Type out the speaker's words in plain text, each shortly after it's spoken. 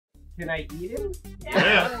Can I eat him?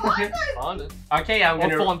 Yeah. Okay, I'm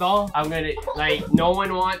gonna like. No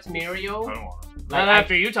one wants Mario. I don't want it. Not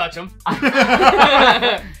after you touch him.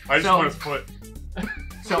 I just want his foot.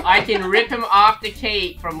 So I can rip him off the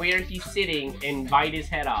cake from where he's sitting and bite his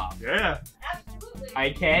head off. Yeah. Absolutely. I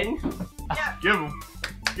can. Yeah. Give him.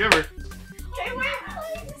 Give her. Okay, wait,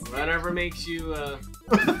 please. Whatever makes you.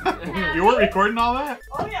 You weren't recording all that?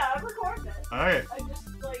 Oh yeah, I'm recording it. Alright. I'm just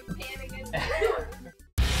like panicking.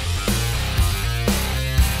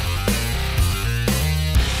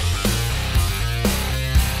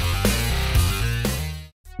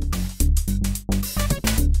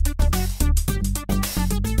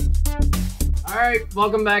 Alright,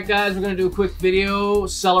 welcome back, guys. We're gonna do a quick video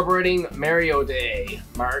celebrating Mario Day,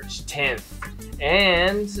 March 10th.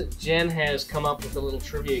 And Jen has come up with a little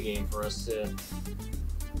trivia game for us to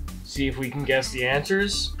see if we can guess the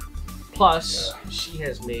answers. Plus, she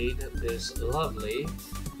has made this lovely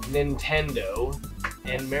Nintendo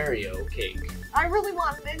and Mario cake. I really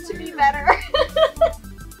wanted it to be better.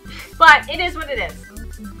 But it is what it is.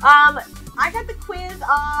 I got the quiz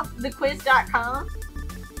off thequiz.com.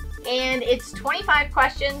 And it's 25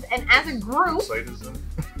 questions, and as a group,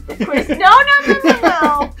 quiz,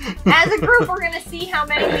 no. As a group, we're gonna see how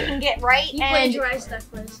many we can get right, You and plagiarized that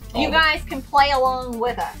quiz. you guys can play along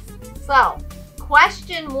with us. So,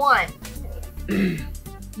 question 1: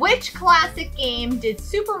 which classic game did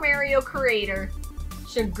Super Mario creator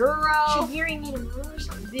Shigeru Shigeru Miyamoto or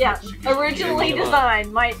something. originally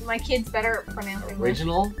designed? My kid's better at pronouncing this.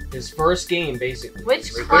 Original? His first game, basically. Which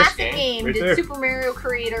His first classic game Right did there. Super Mario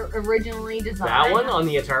creator originally design? That one on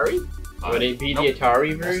the Atari? Would it be the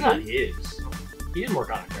Atari That's not version? his. He didn't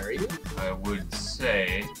work on Atari. Did he? I would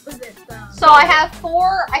say Was it So I have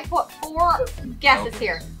I put four guesses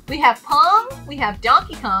here. We have Pong, we have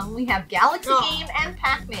Donkey Kong, we have Galaxy Game, and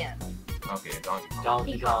Pac-Man. okay, Donkey Kong.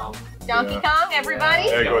 Donkey Kong. Donkey Yeah. Kong, everybody?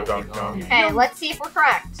 There you go, Donkey Kong. Okay, let's see if we're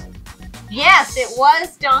correct. Yes, it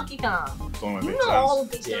was Donkey Kong. It's only You made know all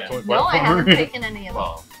sense. of these Yeah. stuff. No, I haven't taken any of them.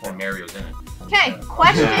 Well, and Mario's in it. Okay,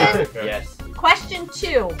 question Yes. question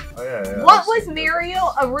 2. Oh, yeah. What was Mario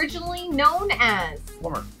originally known as?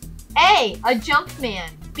 Plumber. A, a Jumpman.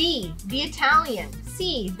 B, the Italian.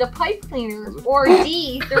 C, the pipe cleaner. Or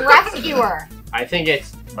D, the rescuer. I think it's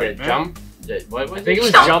the Wait, man. jump. What was I think it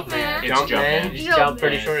was Jumpman. Jumpman. It's Jumpman. Just Jumpman.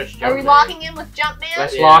 Pretty sure it's Jumpman. Are we locking in with Jumpman?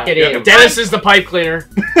 Let's Yeah. lock it Yeah. in. Dennis is the pipe cleaner.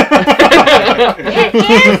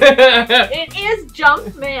 It is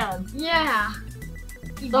Jumpman. Yeah.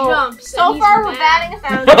 He So, jumps. So and he's far, the we're bad.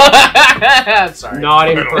 batting 1,000. Sorry. Not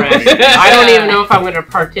I don't impressed. know. I don't even know if I'm going to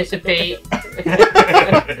participate.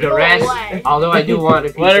 The Go rest, away. although I do want a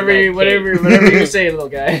piece Whatever of that you, cake. whatever you say, little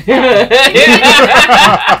guy. If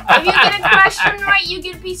you get a question right, you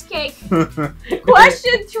get a piece of cake.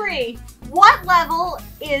 Question 3. What level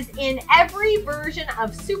is in every version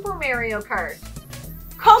of Super Mario Kart?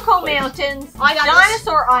 Cocoa Mountains, I got this.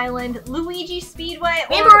 Dinosaur Island, Luigi Speedway,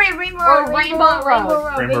 Rainbow or Road, Rainbow or Road, Rainbow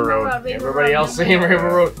Road. Rainbow Road. Everybody else saying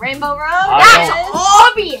Rainbow Road. Rainbow Road? I That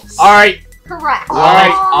That's obvious. All right, is correct. All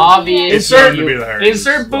right, Oh, obvious. It's starting to you- be the hardest.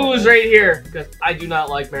 insert booze right here because I do not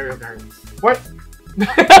like Mario Kart. What?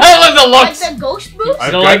 I love the Like looks. the ghost boost?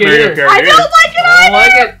 I've don't got like it Mario either. Kart I here. don't like it I don't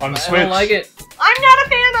like it. On the I Switch. don't like it. I'm not a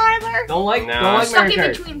fan either. Don't like No. Stuck Mario in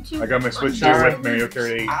Kart. between two. I got my Switch Sorry. here with Mario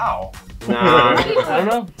Kart 8. Ow. No. I don't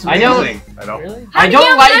know. I don't. Amazing. I know. Really? I How do don't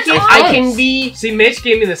you like have it. that I choice? can be. See, Mitch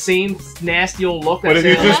gave me the same nasty old look. But that if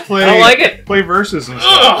you said, just play, I don't like it. play versus and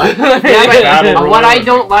stuff. Ugh. Yeah, but Battle what I Royale.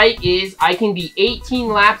 don't like is I can be 18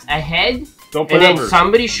 laps ahead, Don't play and then versus.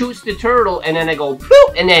 somebody shoots the turtle, and then I go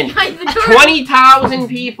poop, and then Like the turtle. 20,000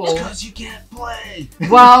 people. Because you can't play.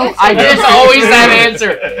 Well, I There's just always that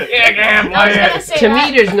answer. Yeah, can't I was play gonna it. say To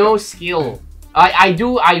that. me, there's no skill. I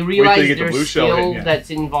realize you get the blue there's shell hitting skill you. that's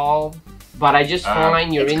involved, but I just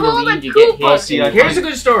find you're It's in the called lead, a you get Koopa. hit. See, I Here's a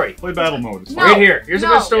good story. Play battle mode. It's No. Right here. Here's a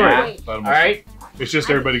No. good story. Yeah. Wait. battle All mode. right. It's just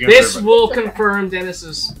everybody against This everybody. will confirm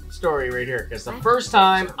Dennis's story right here. Because the first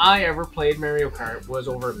time I ever played Mario Kart was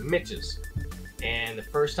over Mitch's. And the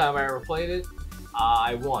first time I ever played it,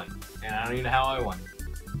 I won. And I don't even know how I won.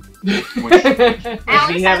 Alex Does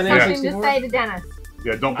he have has an something to N64? say to Dennis.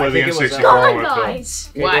 Yeah, don't play I the think it was, N64 Come on, on a film. guys.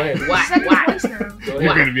 Okay, go ahead. You said it twice now. Go You're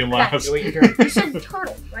ahead. gonna be in last. Go wait your turn. You said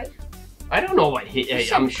turtle, right? I don't know what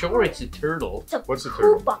hit. I'm sure it's a turtle. It's a What's the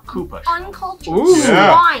turtle? Koopa. Koopa. Uncultured Ooh.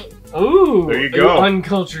 Yeah. swine. Ooh, There you go.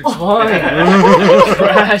 uncultured swine.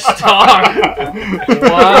 Trash talk. Trash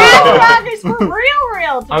Wow. talk is for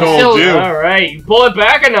real I'm Told still. you. All right, you pull it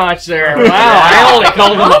back a notch there. Wow, I only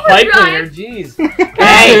called him a pipe cleaner. Jeez.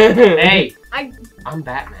 Hey, hey. I- I'm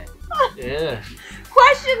Batman. Yeah.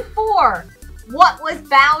 Question 4. What was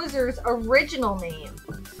Bowser's original name?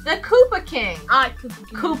 The Koopa King,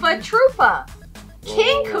 Koopa Troopa,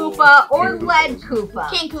 King Koopa, or King Lead Koopa.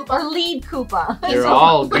 Koopa, King or Koopa. Lead Koopa. They're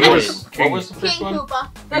all He good. was What King. was the first King one? Koopa.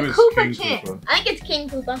 The He was Koopa King. Koopa. I think it's King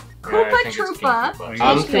Koopa. Yeah, I Koopa think it's King Troopa. Koopa. King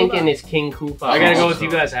I'm Koopa. thinking it's King Koopa. I gotta go with Also.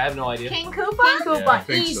 you guys. I have no idea. King King Koopa? Koopa. I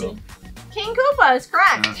think Easy. so. King Koopa is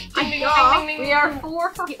correct. Yeah. We are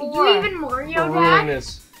 4 for Do 4. you even Mario For that?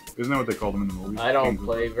 rudeness. Isn't that what they called him in the movie? I don't King Koopa.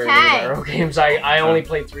 play very Okay. many Mario games. I only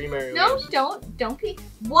played 3 Mario No, games. don't peek.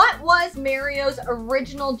 What was Mario's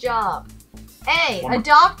original job? A, a Plumber.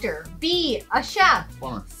 doctor. B, a chef.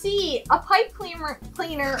 Plumber. C, a pipe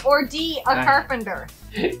cleaner. Or D, a carpenter.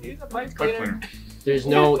 He's a pipe Pipe cleaner. cleaner. There's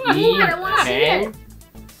no Come on, E. I wanna see Hang.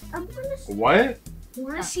 I What?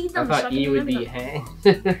 want to see I them. so thought can E would be remember hang.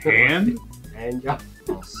 Hand? Hand job.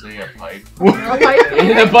 I'll say a pipe.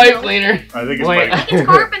 the pipe cleaner. I think it's Wait. pipe. them. It's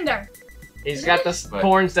carpenter. He's got the But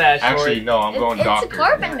porn stash for Actually, it. no, I'm going It's a doctor.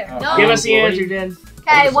 carpenter. Yeah. No. Give us the boy. answer, Dan.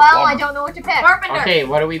 Okay, it's a well, I plumber. don't know what to pick. Carpenter. Okay,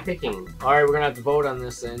 what are we picking? Alright, we're gonna have to vote on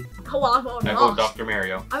this then. Oh, I vote I no. go Dr.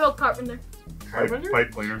 Mario. I vote carpenter.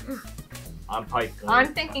 Pipe cleaner. I'm pipe cleaner.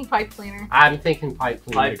 I'm thinking pipe cleaner. I'm thinking pipe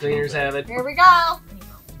cleaner. Pipe cleaners have it. Here we go.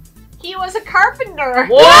 He was a carpenter.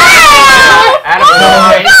 What?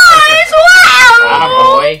 Attaboy.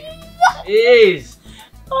 Wow! Attaboy. Jeez.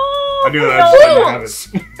 I knew that. I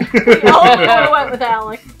just didn't have Oh, I it. went with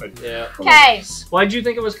Alex. Yeah. Okay. Why'd you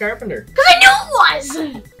think it was carpenter? Because I knew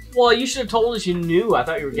it was. Well, you should have told us you knew. I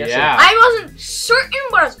thought you were guessing. Yeah. I wasn't certain,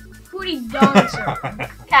 but I was pretty darn certain.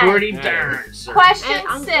 Okay. Pretty darn. sir. Question And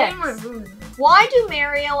I'm 6. getting my room. Why do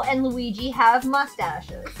Mario and Luigi have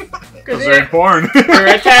mustaches? Because they're in porn. They're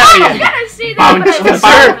I Italian. gotta say Bounce that, but the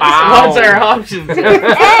I bar. Bow. What's our options?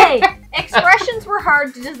 A. Expressions were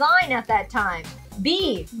hard to design at that time.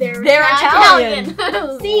 B. They're Italian.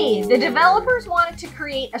 Italian. C. The developers wanted to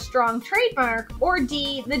create a strong trademark. Or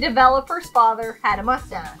D. The developer's father had a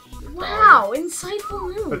mustache. Wow,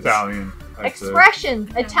 insightful news. Italian. I'd say.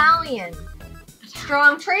 Expressions, Italian.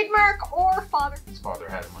 Strong trademark or father. His father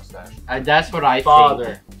had a mustache. That's what I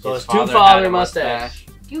Father. think. So His it's two father father had a mustache.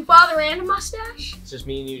 You father and a mustache? It's just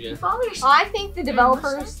me and you, Your Jen. father's I think the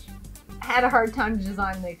developers had a hard time to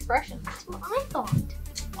design the expressions. That's what I thought.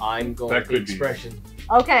 I'm going That with the could be. expression.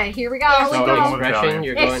 Okay, here we go. Yeah, So Going with expression, Italian.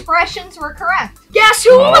 you're going. Expressions were correct. Guess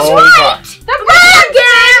who was Oh, right? The Burns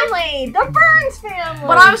family! The Burns family!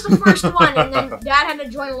 But I was the first one, and then Dad had to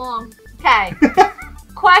join along. Okay.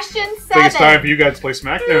 Question I think it's 7. time for you guys to play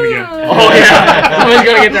SmackDown again. Oh yeah, someone's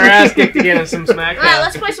gonna get their ass kicked again in some Alright, SmackDown.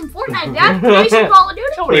 let's play some Fortnite. Dad, play some Call of Duty.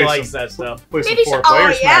 Nobody Play likes some- that stuff. Play some Maybe some. four-player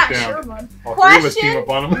Oh yeah, SmackDown. sure, bud. All three of us Question- team up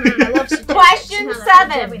on them. I love statistics. Question Now that I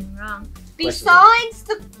did 7. everything wrong. Besides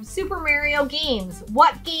the Super Mario games,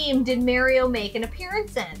 what game did Mario make an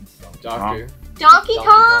appearance in? Doctor. Donkey Donkey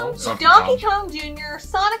Kong, Kong. Donkey Kong Jr.,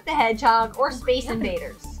 Sonic the Hedgehog, or Space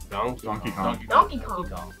Invaders? Donkey Donkey Kong. Kong. Donkey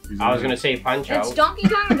Kong. I was gonna say Punch It's Out. Donkey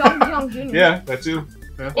Kong and Donkey Kong Jr. Yeah, that too.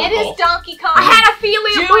 It is Donkey Kong. I had a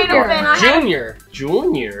feeling it might have been. I had Junior.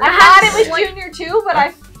 Junior. I I thought had it was slight- Junior too, but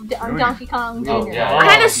I'm Junior. Donkey Kong Jr. Oh, yeah. I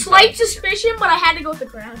had a slight suspicion, but I had to go with the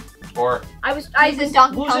crowd. Or, I was He's in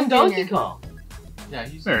Donkey Who's Kong in Donkey Jr. Kong? yeah,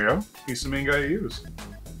 he's. There you go. He's the main guy you use.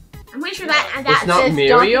 I'm pretty sure that It's that's not says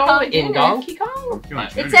Mario Donkey Kong in Jr. Donkey Kong? Donkey Kong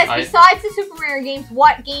It Jr. It says, I- besides the Super Mario games,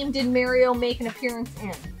 what game did Mario make an appearance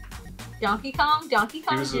in? Donkey Kong, Donkey He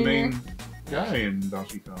Kong was Jr. the main guy in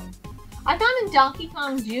Donkey Kong. I thought in Donkey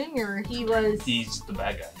Kong Jr. He's the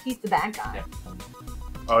bad guy. he's the bad guy. Yeah.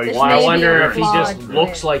 Oh, This he's Well, I may be wonder a if he flawed just prediction.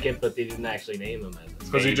 looks like it, but they didn't actually name him as it.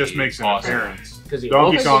 because he just makes an Awesome. appearance. Because he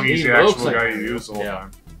Donkey looks, Kong, he he's the looks actual like guy him. you use the whole Yeah.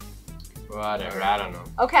 time. Whatever, I don't know.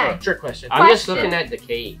 Okay. Trick question. I'm just Question. looking at the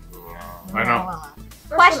cake. I know.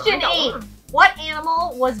 Question 8. What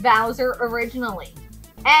animal was Bowser originally?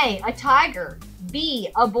 A. A tiger. B.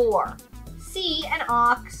 A boar. C. An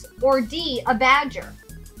ox. Or D. A badger.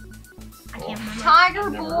 I can't remember. Tiger,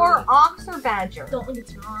 I've never heard boar, of it. ox, or badger? Don't think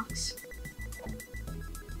it's an ox.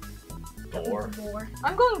 Boar. Boar.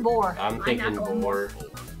 I'm going boar. I'm I'm thinking not going boar.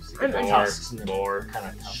 I'm Boar. Tusks and Boar. kind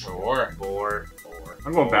of tough. Sure. Boar.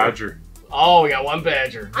 I'm going Badger. Oh, we got one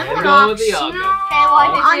badger. I'm And going going ox. with the No. other. Okay, well,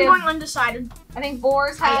 I think I'm we going have, undecided. I think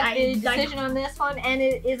boars have I- the decision on this one, and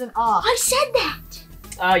it is an ox. I said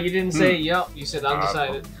that. You didn't say yep. You said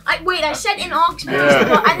undecided. I said an ox,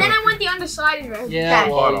 Yeah. and then I went the undecided route. Yeah,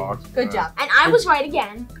 Okay. Hot well, ox. Good job. And I was right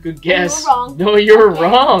again. good guess. You were wrong. No, you were Okay.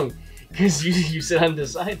 wrong. Because you said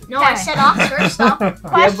undecided. No, I Okay. said ox first though. Yeah, but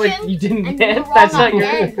Question. you didn't And get. you were That's wrong not your.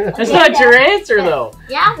 again. That's Okay, not your Dad. answer though.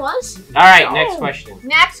 Yeah, it was. All right, No. next question.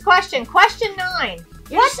 Next question. Question 9.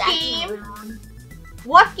 You're What just acting game? really wrong.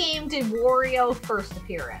 What game did Wario first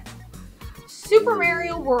appear in? Super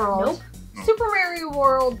Mario World, Nope. Super Mario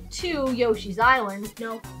World 2 Yoshi's Island,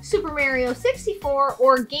 No. Super Mario 64,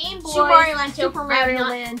 or Game Boy Super Mario Land 2. Super Mario Not.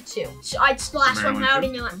 Land 2. It's the last Super one. Mario I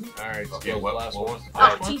already know it. Alright, Okay, so what last was one. the Oh,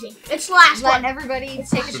 last it's one? easy. It's the last Let one. everybody take a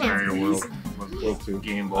Super Super chance. Mario World. World 2.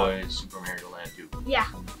 Game Boy, Super Mario Land 2. Yeah.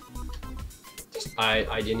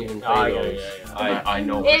 I didn't even play Oh, yeah, those. yeah. I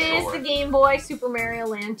know It for is sure. the Game Boy Super Mario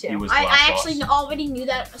Land 2. He was I last actually boss. already knew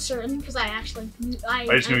that certain because I actually I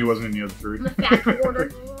just knew he wasn't in the other three. I'm a fact order.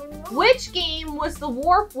 Which game was the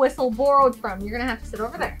warp whistle borrowed from? You're gonna have to sit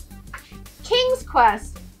over there. King's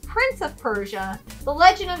Quest, Prince of Persia, The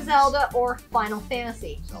Legend of Zelda, or Final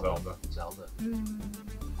Fantasy? Zelda. Zelda. Mm.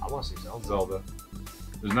 I want to say Zelda. Zelda.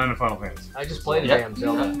 There's none in Final Fantasy. I just played the Yeah. damn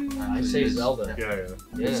Zelda. I say Zelda. Yeah.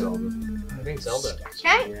 Yeah. It's Zelda. I think Zelda.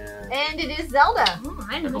 Okay, Yeah. and it is Zelda. Oh,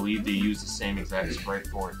 I I know. believe they use the same exact sprite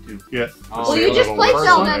for it too. Oh, Well, you Zelda just the played first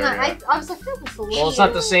Zelda, one and there, I was like, that was a little Well, it's not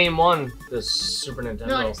the weird. same one. The Super Nintendo.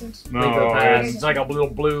 No, it isn't. No, Link to the Past. it's- It's like a little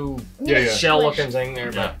blue Yeah, yeah. shell-looking thing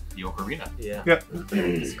there, Yeah, the Ocarina. but yeah.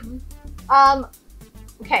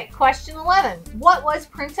 Okay, question 11. What was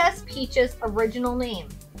Princess Peach's original name?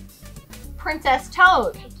 Princess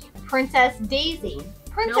Toad, Princess Daisy,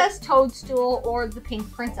 Princess Toadstool, or the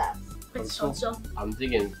Pink Princess? It's Toadstool. I'm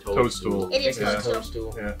thinking Toadstool. It is Yeah.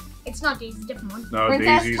 Toadstool. Toadstool. It's not Daisy, it's a different one. No,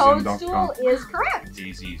 Princess Daisy's and Donkey Toadstool Kong. is correct.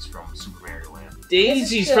 Daisy's from Super Mario Land.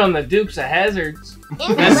 Daisy's true. from the Dukes of Hazzards. That's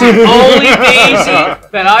Incorrect. the only Daisy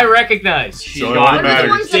that I recognize. She's So got it matters.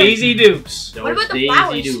 ones that are- Daisy Dukes. those What about the Daisy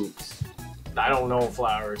flowers? Dukes. I don't know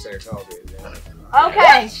flowers they're called. Okay,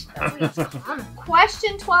 That's what it's called.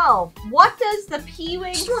 question 12. What does the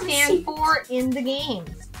P-Wing Just wanna stand see. for in the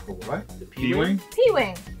games? What? The P-Wing?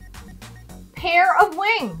 P-Wing. Pair of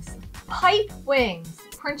wings, pipe wings,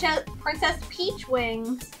 Princess Peach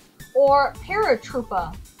wings, or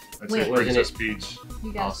paratroopa. I'd Wait. say Wasn't Princess it- Peach. You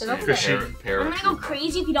I'll guys sit say over there. she- Para- I'm gonna go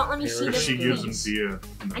crazy if you don't let me see Because this. She gives them please. to you.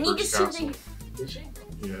 In the I need to first see castle.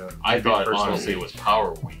 the. Yeah. I thought First one. honestly it was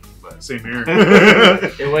Power Wing, but Same here.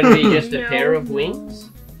 It wouldn't be just a pair of No. wings?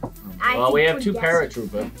 I Well, we think have we're two guessing.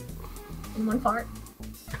 paratroopa. In one part.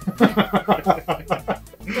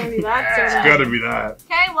 It's gonna be that It's sort of- gotta be that.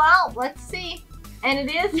 Okay, well, let's see. And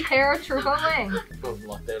it is paratroopa wing. Good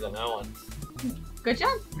luck there on that one. Good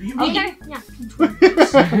job. Okay. Okay. Yeah.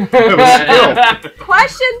 That was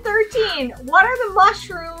Question 13. What are the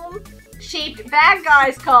mushroom-shaped bad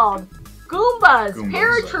guys called? Goombas, Goombas.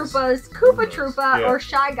 paratroopas, Koopa Goombas. Troopa, Yeah. or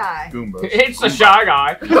Shy Guy? Goombas. It's the Shy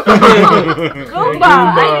Guy. Goomba.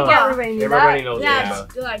 I think everybody knew Everybody that. knows Yeah, that.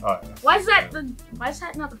 it's good. Oh, yeah. Why is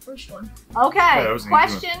that not the first one? Okay, that was an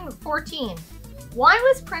easy question 14. Why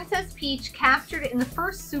was Princess Peach captured in the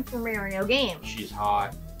first Super Mario game? She's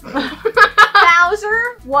hot.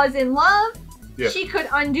 Bowser was in love. Yeah. She could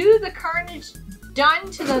undo the carnage done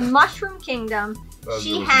to the Mushroom Kingdom. Bowser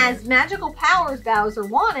She was has magical powers Bowser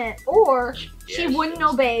wanted, or she Yeah, wouldn't she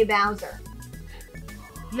does. obey Bowser.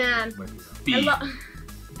 Man, I B. love.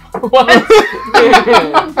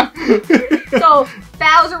 So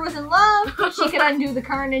Bowser was in love. She could undo the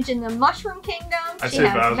carnage in the Mushroom Kingdom. I'd She say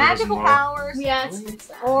has Bowser was magical in love. powers, Yeah, it's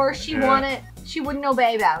that. or she Yeah. wanted. She wouldn't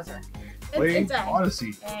obey Bowser. Play It's a.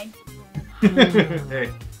 Odyssey. Egg. Hey,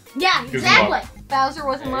 Yeah, Good exactly. Bowser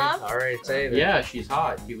was in love. Alright, say that. Yeah, she's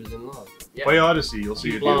hot. He was in love. Yeah. play Odyssey. You'll see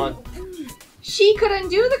She's it. blonde. She could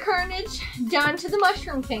undo the carnage done to the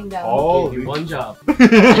Mushroom Kingdom. Oh, Give you one job. Oh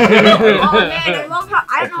man, I love how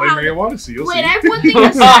I I'll don't play know how. Mario Odyssey. You'll Wait, see. I have one thing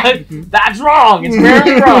to say. That's wrong. It's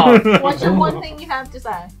very wrong. What's your one thing you have to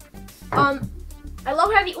say? I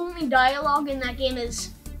love how the only dialogue in that game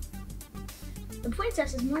is the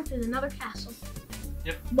princess is moved to another castle.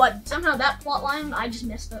 Yep. But somehow that plot line, I just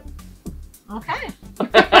missed it. Okay.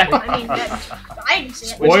 I mean, I didn't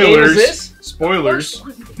see it. Which game is Spoilers. this? Spoilers.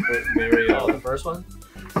 First one. Oh, Mario. the first one?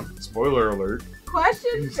 Spoiler alert.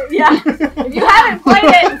 Question? Yeah. If you haven't played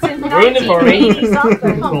it since Ruined it for me. 1980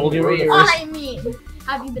 something, Hold your ears. I mean,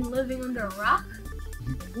 have you been living under a rock?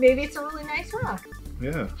 maybe it's a really nice rock.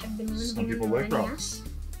 Yeah. Have you been living Some people under like an rocks. ass?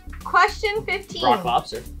 Question 15. Rock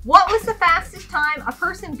Lobster. What was the fastest time a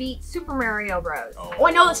person beat Super Mario Bros? Oh,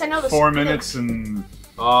 I know this. I know this. 4 minutes and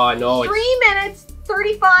Oh, no. 3 minutes,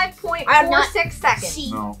 35.46 seconds.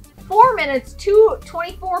 C. no. 4 minutes,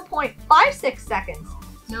 24.56 seconds.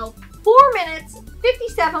 No. 4 minutes,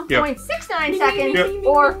 57.69 seconds. Yep.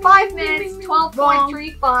 Or 5 minutes,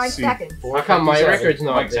 12.35 C. seconds. How come my record's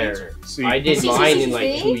not Mike's there? answer. See, I did See, mine see, in like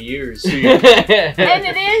see? 2 years. See. And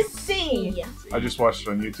it is C. Yeah. I just watched it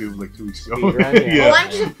on YouTube like 2 weeks ago. Speedrun, yeah. Well, yeah. I'm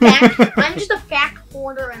just a fact. I'm just a fact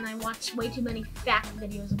hoarder, and I watch way too many fact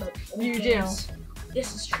videos about old You do. games.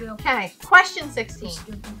 This is true. Okay, question 16.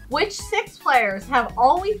 Stupid. Which 6 players have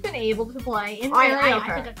always been able to play in I Mario think I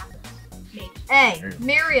Kart? got this. A.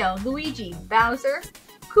 Mario, Luigi, Bowser,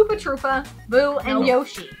 Koopa Troopa, Boo, and Nope.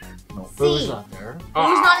 Yoshi. Boo's C. not there. Who's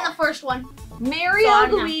not in the first one? Mario, So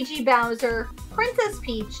I'm not- Luigi, Bowser, Princess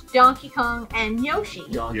Peach, Donkey Kong, and Yoshi.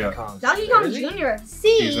 Donkey Yeah. Kong. Donkey Kong Is he? Jr. He's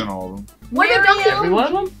C. in all of them. What about Donkey Every Kong? one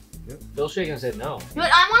of them? Yep. Phil shaking his head no.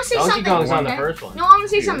 But I want to say Donkey something. Kong's on the okay? first one. No, I want to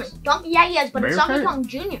say He something. is. Yeah, he is, but it's Mario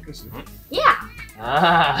Donkey Kart? Kong Jr. Yes. Yeah.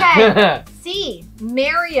 Ah. C.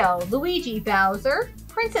 Mario, Luigi, Bowser,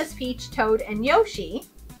 Princess Peach, Toad, and Yoshi.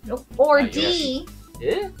 Nope. Or Not D.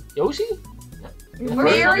 Yeah? Yoshi?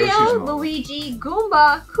 Mario, Yoshi's not. Luigi,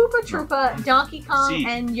 Goomba, Koopa Troopa, Donkey Kong, C.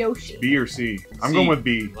 and Yoshi. B or C? I'm C. going with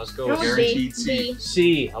B. Let's go No, with Guaranteed B. C.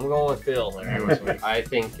 C. I'm going with Phil there. I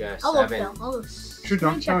think I'll look 7. Phil. I'll Sure,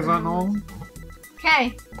 Donkey Kong's not in all of them?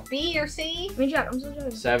 Okay, B or C? Let me check. I'm so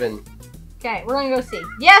sorry. 7. Okay, we're gonna go C.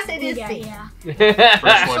 Yes, it is Yeah, C. yeah.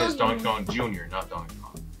 First one is Donkey Kong Jr., not Donkey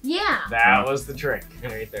Kong. Yeah. That was the trick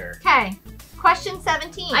right there. Okay, question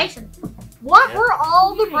 17. Ison. What Yeah. were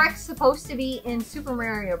all the bricks supposed to be in Super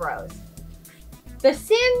Mario Bros? The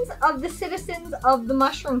sins of the citizens of the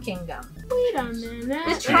Mushroom Kingdom. Wait a The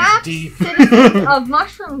minute. trapped deep. citizens of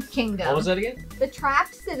Mushroom Kingdom. What was that again? The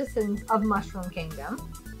trapped citizens of Mushroom Kingdom.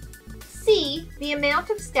 C. The amount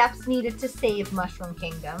of steps needed to save Mushroom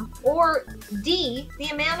Kingdom. Or D. The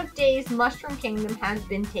amount of days Mushroom Kingdom has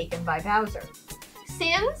been taken by Bowser.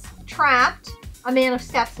 Sins, trapped, amount of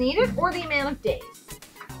steps needed, or the amount of days.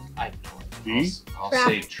 I have no idea. D? I'll Trap.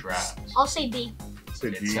 say trapped. I'll say B. I'll say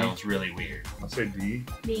It D. sounds really weird. I'll say D.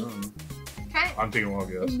 B. Okay, I'm taking a wild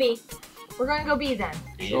It's guess. B. we're gonna go B then.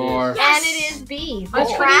 Sure. And Yes. it is B. I was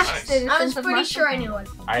The pretty- trapped Nice. citizens I was of pretty Mushroom sure I Kingdom. knew it.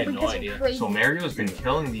 I had no Because of idea. crazy. So Mario's been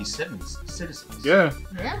killing these citizens. Yeah,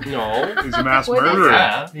 Yeah. No. he's a mass What is murderer.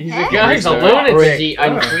 Yeah. He's Hey. a guy. He's a Or is lunatic. he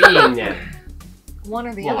unfreeing them? One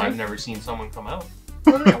or the Well, other. I've never seen someone come out.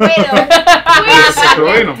 Wait a minute. Wait a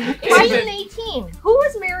Destroying second. him. Question 18. Who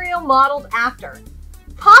was Mario modeled after?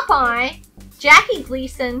 Popeye, Jackie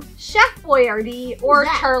Gleason, Chef Boyardee, or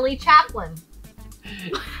Who's that? Charlie Chaplin?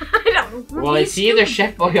 I don't know. Well, it's either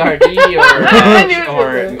Chef Boyardee I knew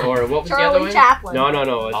it or what was the other Charlie one? Chaplin. No.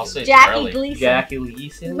 I'll It's say Jackie Charlie. Gleason. Jackie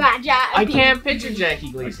Gleason. I can't picture Jackie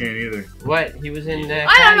I Gleason. can't either. What? He was in the.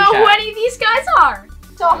 I don't know who Caddyshack. any of these guys are.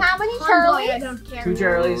 So how many I Charlies? don't care. Two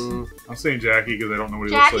Charlies. I'm saying Jackie because I don't know what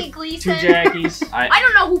he Jackie looks like. Two Gleason, Jackies. I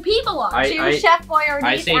don't know who people are. I- two Chef Boyardee,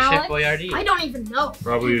 I say Alex. Chef Boyardee. I don't even know.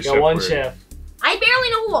 Probably a Got chef. one Boyardee. chef. I barely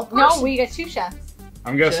know who a person. No, we got two chefs.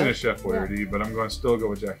 I'm guessing Chef? a Chef Boyardee, but I'm going to still go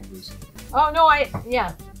with Jackie Gleason. Oh no,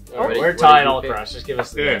 yeah. All right, What we're did tied you all pick? across. Just give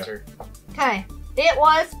us the Yeah. answer. Okay, it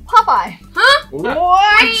was Popeye.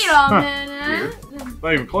 What? Wait a minute.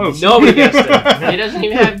 Not even close. Nobody guessed it. He doesn't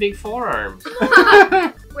even have big forearms.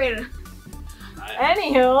 Wait a He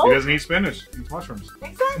Anywho, doesn't eat spinach. He eats mushrooms.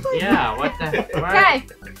 exactly. Yeah. What the? What? Okay,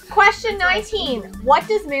 question 19. What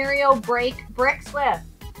does Mario break bricks with?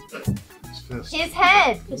 His fist. His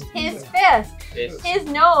head, his fist, This- his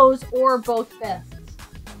nose, or both fists?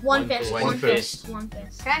 One fist. One One fist. fist. One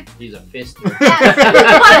fist. Okay, He's a fister.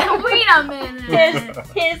 yes, Wait a minute.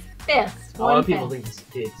 his fist. A lot One of people fist.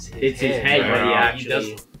 think it's It's his head, but he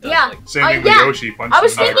actually- Yeah. Same thing with yeah. Yoshi. Punches I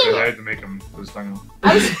was him in the back of thinking- the head to make him put his tongue out.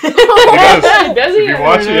 I was, Does If you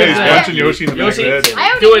watch it, yeah, he's Yeah. punching Yoshi in the back of the head. I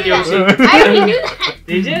already Do it, knew Yoshi. that. I already knew that.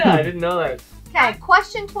 Did you? I didn't know that. Okay,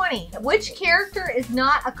 question 20. Which character is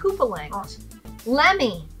not a Koopaling? Awesome.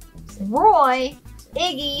 Lemmy, Roy,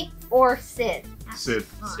 Iggy, or Sid? Sid.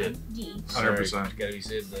 Sid. D. 100%. Gotta be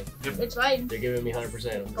Sid then. It's right. They're giving me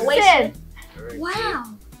 100%. Away, Sid. All right, Wow.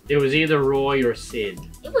 It was either Roy or Sid.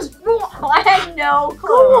 It was wrong. I had no clue.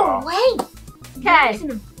 Go away. Okay, Listen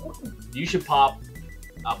to- You should pop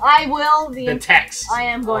I will. the text. I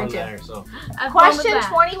am going on to. there, so. Have fun with Question that.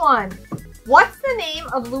 21. What's the name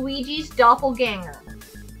of Luigi's doppelganger?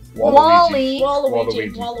 Waluigi.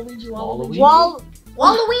 Waluigi. Waluigi. Waluigi. Waluigi. Wal.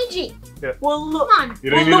 Waluigi. Well, Come on. You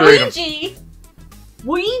didn't need to read him. Luigi,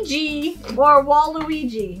 Luigi, or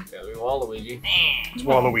Waluigi? Gotta be Waluigi. It's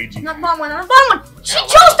Waluigi. Not fun one. Not fun one. She chose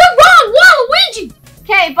the wrong Waluigi.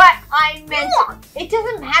 Okay, but I meant it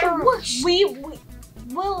doesn't matter. Whoosh.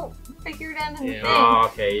 We'll figure it out in the Yeah. thing. Oh,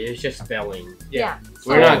 okay. It's just spelling. Yeah.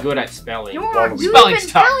 We're not good at spelling. You Waluigi. are. You Spelling's even.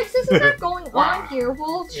 tough. Alex, this is not going on here.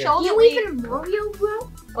 We'll Yeah. show You that even Mario,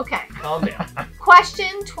 bro? Okay. Calm down.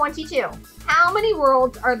 Question 22. How many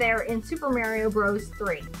worlds are there in Super Mario Bros.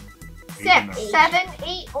 3? 6, 7,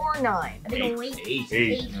 8, or 9? I think only. Eight.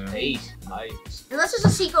 Eight. Yeah. Eight. Unless it's a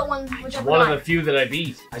secret one, It's whichever one of one. the few that I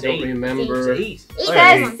beat. I It's don't eight. remember. It's eight. Eight Oh, Says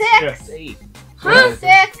yeah, ones. 6. It's eight. Huh?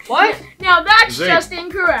 6. What? Now that's There's just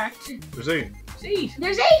incorrect. There's 8. It's eight.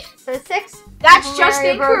 There's 8. So 6. That's Super just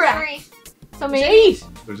Mario Bros. incorrect. 3. So There's maybe.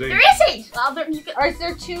 There's There 8. is 8. Well, there, you can, Or is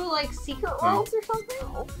there 2 like secret worlds or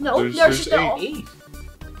something? no, There's there's just 8.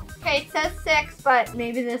 Okay, it says 6, but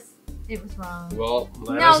maybe it was wrong. Well,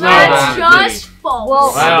 Let No, us know. that's Wow. just false.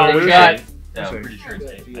 Well- Wow, we got Yeah, I'm pretty sure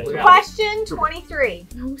it's 8. Question 23.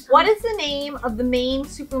 No, it's What not. is the name of the main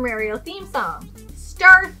Super Mario theme song?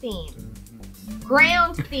 Star theme,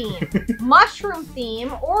 ground theme, mushroom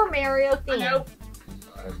theme, or Mario theme? Nope.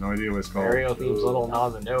 I have no idea what it's called. Mario theme's a little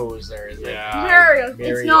on the nose there, isn't it? yeah. Mario. It's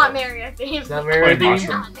Mario. not Mario theme. It's not Wait, Mario theme.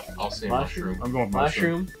 mushroom. I'll say Mushroom. mushroom. I'm going with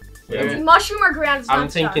mushroom. Mushroom. Yeah. It's mushroom or ground. It's I'm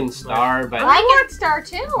not Star. thinking Star, but I want Star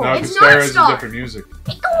too. No, It's because not Star is Star. different music.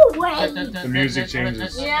 Go away. The music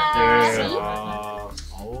changes. Yeah.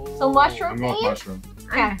 See? So mushroom I'm going with theme? mushroom.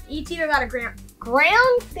 Okay. E.T. got a ground.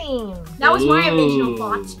 Ground theme. That was my original Ooh.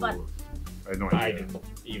 thoughts, but I had no I idea. didn't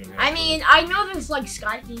even have I mean, I know there's like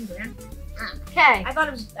sky theme ground. Okay. I thought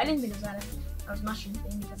it was. I didn't think it was that. I was mushroom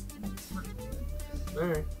theme because it's mushroom.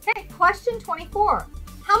 Alright. Okay. Question 24.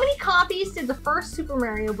 How many copies did the first Super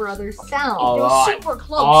Mario Brothers sell? A They were lot. super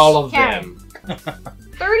close. All of Okay. them.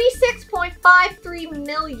 36.53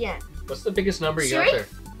 million. What's the biggest number you Siri? got there?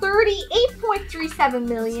 38.37 It's not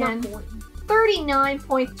million, 40.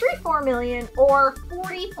 39.34 million, or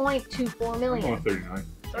 40.24 I'm million. going with 39.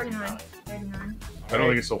 39. 39. I don't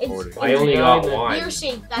think it's so It's- 40. I only got You're one. You're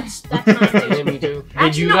safe. That's not good. Me too.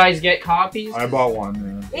 Did you Actually, guys get copies? I bought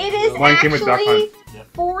one. Yeah. It is Mine came with Duck actually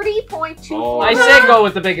Yep. 40.24. Oh. I said go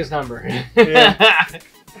with the biggest number. Yeah.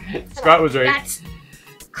 Scott was right. That's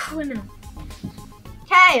criminal.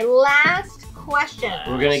 Okay, last question.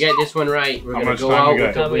 We're gonna get this one right. We're How gonna much go time out we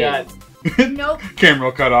with got? the We win. got Nope. Camera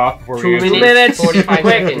will cut off before 2 we answer. 2 minutes, minutes. 45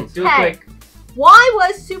 Quick. seconds. Do it Okay. quick. Why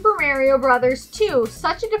was Super Mario Brothers 2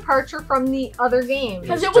 such a departure from the other games?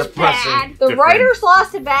 Because it was Depressing. bad. The Different. writers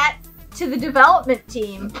lost a bet to the development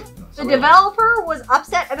team. The developer was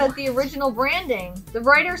upset about the original branding. The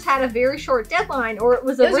writers had a very short deadline, or it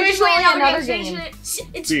was It was originally another game. game.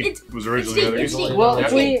 It's See, it was originally it's another it's game. the- Well,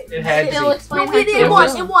 Yeah. we It had still to. explain No, how it to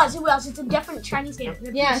was. do It was. It was. It's a different Chinese game.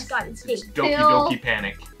 Yes. God, it's big. Doki Phil- Doki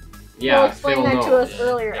Panic. Phil Yeah, explained Phil that to knows. us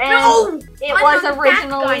earlier. And No! it I'm was not the bad guy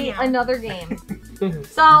originally now. another game.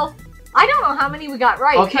 So, I don't know how many we got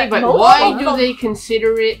right. Okay, but most why of do them- they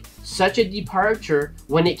consider it such a departure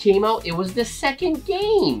when it came out? It was the second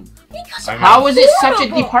game. Because I know. How was it such a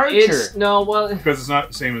Horrible. departure? It's no, well, Because it's not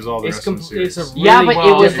the same as all the it's rest of the series. it's a really Yeah, but it well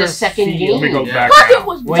was the different second feel. Let me go game. back Because now. it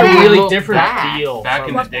was When It's a you bad. really look different back- feel. Back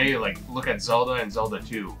in from- the day, like look at Zelda and Zelda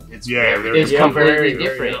 2. It's Yeah, very they're- It's Yeah, completely very, very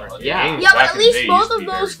different. different. Yeah. Games Yeah, but back at in the least day both used to of be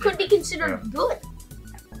those very could be considered good.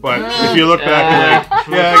 But if you look back, and like,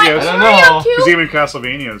 yeah, I Like, guess. I don't Mario know. 2, Because even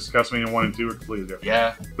Castlevania 1 and 2 are completely different.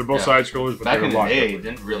 Yeah, They're both Yeah. side scrollers, but back they're in a the lot day, it different.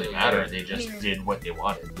 didn't really matter. They just did what they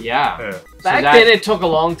wanted. Yeah. Yeah. Back that- then, it took a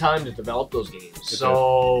long time to develop those games.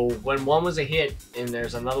 So when one was a hit and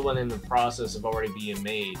there's another one in the process of already being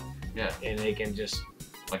made, Yeah, and they can just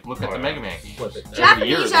like look at the Mega Man games. flip it. Every year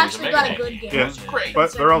Japanese there was actually Mega got a Man good game. game. Yeah. It was great.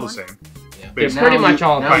 But they're all the same. They're Basically. pretty much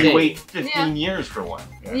all Now the you same. wait 15 years for one.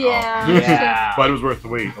 Yeah. Yeah. But it was worth the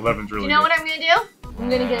wait. 11's really You know what I'm gonna do? I'm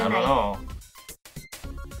gonna get I a don't knife. know.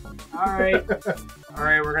 All right, all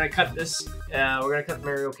right. We're gonna cut this. We're gonna cut the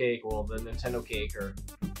Mario cake. Well, the Nintendo cake, or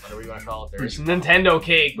whatever you want to call it. There's Nintendo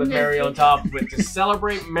cake with Mario on top, with to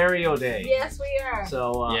celebrate Mario Day. Yes, we are.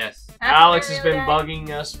 So Yes. Happy Alex has Mario been Day. bugging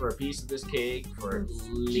us for a piece of this cake for at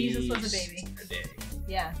least Jesus was a baby. a day,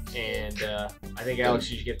 Yes. and I think Alex,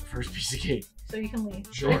 you should get the first piece of cake. So you can leave.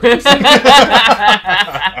 Sure. That's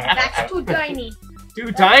too tiny. Too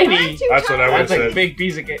tiny. That's what I would have That's like a said. big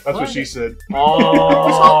piece of cake. That's what she said. I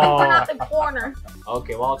was hoping for Oh. not the corner.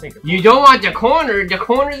 Okay, well I'll take it. You don't want the corner. The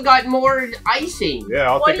corner's got more icing. Yeah,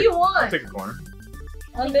 I'll What take do it. you I'll want? take a corner.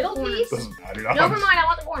 A middle piece? Doesn't matter. Never mind, I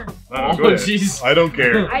want the corner. No, Oh, go ahead. jeez. I don't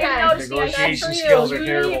care. I didn't notice the Negotiation other. skills are You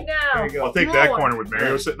terrible. leave now. There you go. I'll take that More. corner with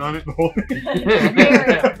Mario sitting on it.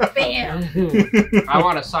 Bam. I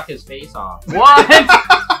want to suck his face off. What?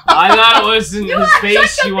 I thought it was in You his want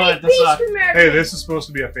face such a you wanted big to suck. piece from Mario. Hey, this is supposed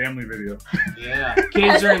to be a family video. Yeah.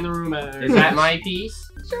 Kids are in the room. Is that my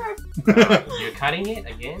piece? Sure. You're cutting it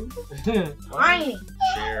again? Tiny.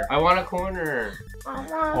 Share. I want a corner.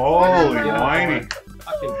 Holy whiny.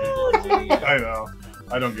 Fucking people are whiny. I know.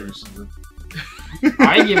 I don't give a shit.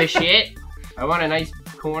 I give a shit. I want a nice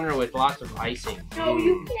corner with lots of icing. No,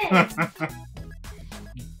 you can't.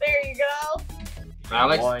 There you go.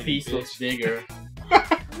 Alex's Whiny piece bitch. looks bigger.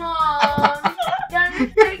 Mom,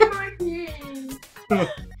 don't take my piece.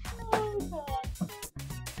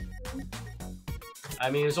 I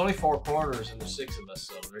mean, there's only 4 corners and there's 6 of us,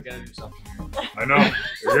 so they're gonna do something. I know.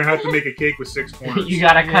 You're gonna have to make a cake with 6 corners. You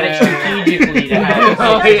gotta cut it strategically to have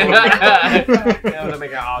Oh, it. yeah. Yeah, I'm gonna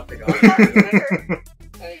make an octagon.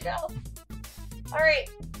 There you go. All right.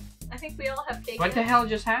 I think we all have cake. What the hell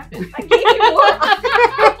just happened? I gave you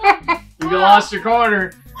more. You lost your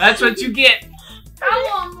corner. That's what you get. I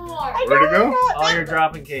want more. Where'd it go? Oh, you're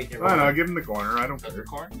dropping cake. Oh, no, give him the corner. I don't That's care. the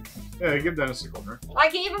corner. Yeah, give Dennis the corner. I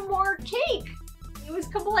gave him more cake. He was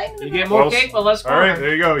complaining. You about get more Well, cake, but less All corner. right,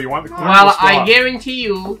 there you go. You want the corner? Well, we'll swap. I guarantee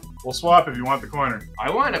you, We'll swap if you want the corner.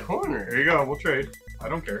 I want a corner. There you go. We'll trade. I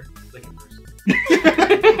don't care. Lick it first.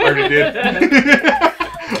 I already did.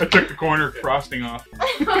 I took the corner frosting off.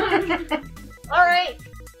 All right.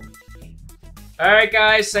 Alright,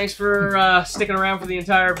 guys. Thanks for sticking around for the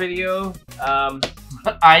entire video.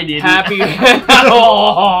 I didn't. Happy.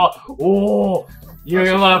 oh, you're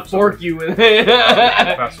gonna want to fork you with it.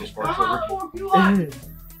 Pass those forks over.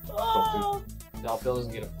 Oh. No, Bill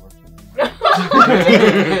doesn't get a fork. I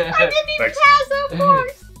didn't even Thanks. pass that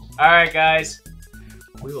forks. Alright, guys.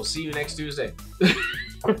 We will see you next Tuesday.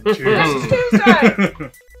 Cheers. Tuesday.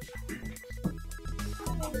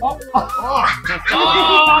 Oh,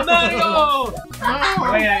 Mario!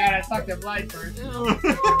 Wait, I gotta suck the blood first.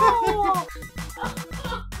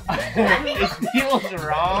 It feels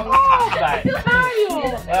wrong, but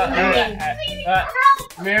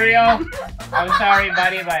Mario, I'm sorry,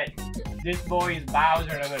 buddy, but this boy is Bowser,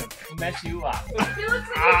 and I'm gonna mess you up. He looks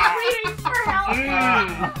like he's pleading for help.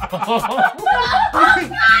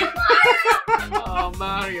 Oh,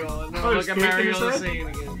 Mario. No, Oh, look at there's cake in Mario his head? singing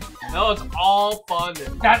again. No, it's all fun.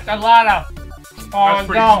 That's a lot of That's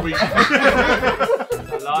pretty fondant. sweet.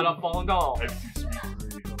 A lot of fondant. That's too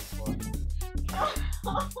sweet for me.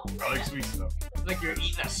 I like sweet stuff. It's like you're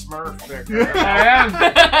eating a Smurf there. I am.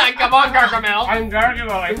 Come on, Gargamel. I'm Gargamel.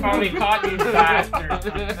 I finally caught these bastards.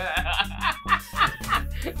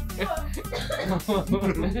 You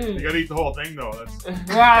gotta eat the whole thing though. That's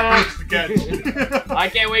Well, the catch. I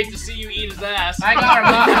can't wait to see you eat his ass. I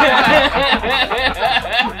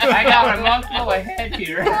got a mouthful of head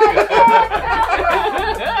here.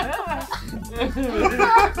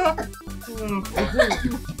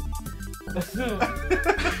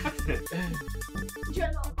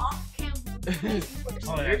 General off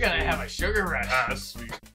camera. You're gonna have a sugar rush. Ah, that's sweet.